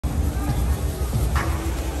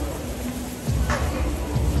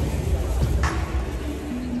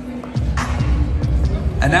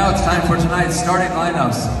And now it's time for tonight's starting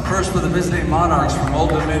lineups. First with the visiting Monarchs from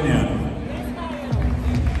Old Dominion.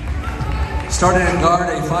 Starting at guard,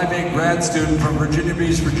 a 5'8" grad student from Virginia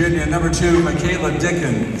Beach, Virginia, number 2, Michaela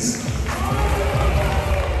Dickens.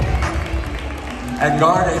 At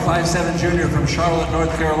guard, a 5'7" junior from Charlotte,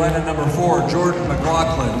 North Carolina, number 4, Jordan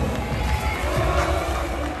McLaughlin.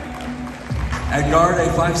 At guard, a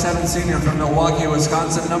 5'7" senior from Milwaukee,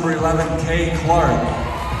 Wisconsin, number 11, Kay Clark.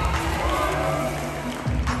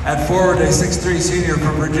 At forward, a 6'3" senior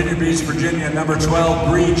from Virginia Beach, Virginia, number 12,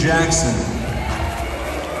 Bree Jackson.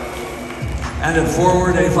 And at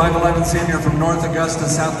forward, a 5'11" senior from North Augusta,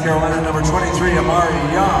 South Carolina, number 23, Amari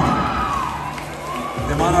Young.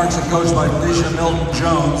 The Monarchs are coached by Felicia Milton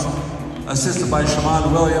Jones, assisted by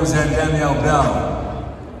Shaman Williams and Danielle Bell.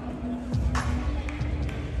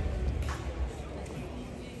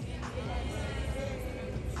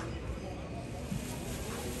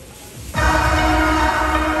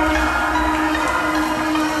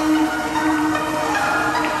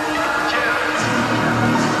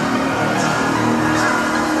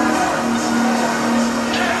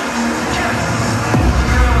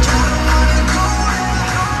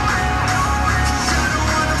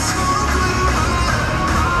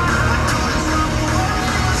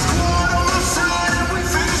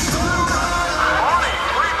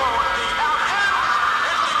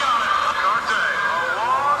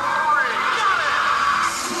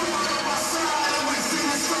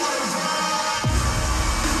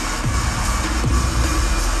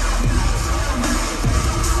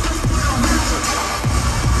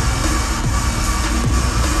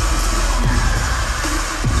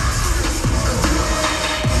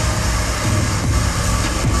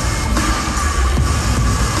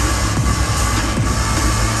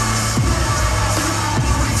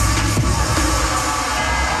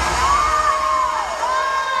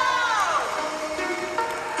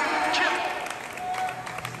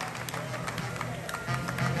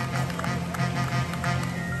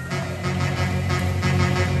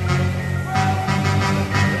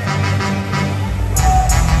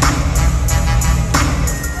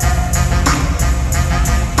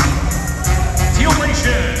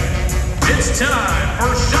 It's time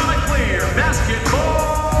for Chanticleer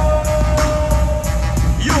Basketball.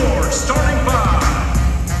 Your starting five.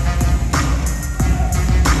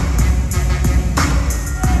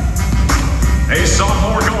 A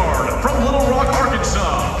sophomore guard from Little Rock,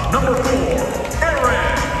 Arkansas, number 4,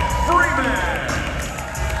 Aaron Freeman.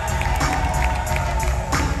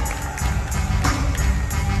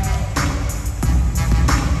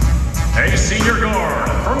 A senior guard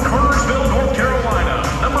from Kernersville, North Carolina,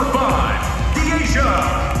 number 5, Deasia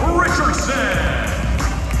Richardson.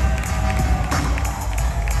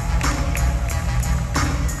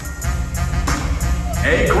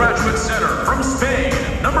 A graduate center from Spain,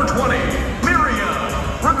 number 20, Miriam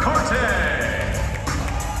Ricarte.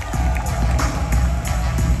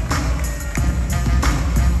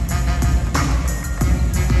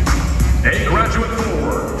 A graduate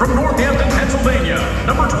forward from Northampton, Pennsylvania,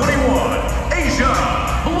 number 21, Asia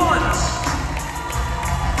Blunt.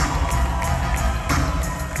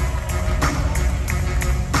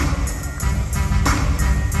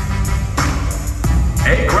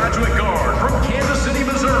 A graduate guard from Kansas City,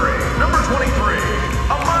 Missouri, number 23,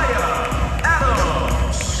 Amaya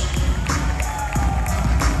Adams.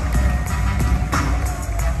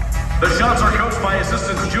 The Shots are coached by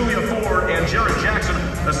assistants Julia Ford and Jared Jackson.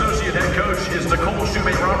 Associate head coach is Nicole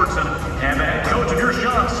Shoemate Robertson. And the head coach of your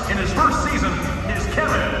Shots in his first season is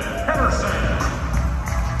Kevin Henderson.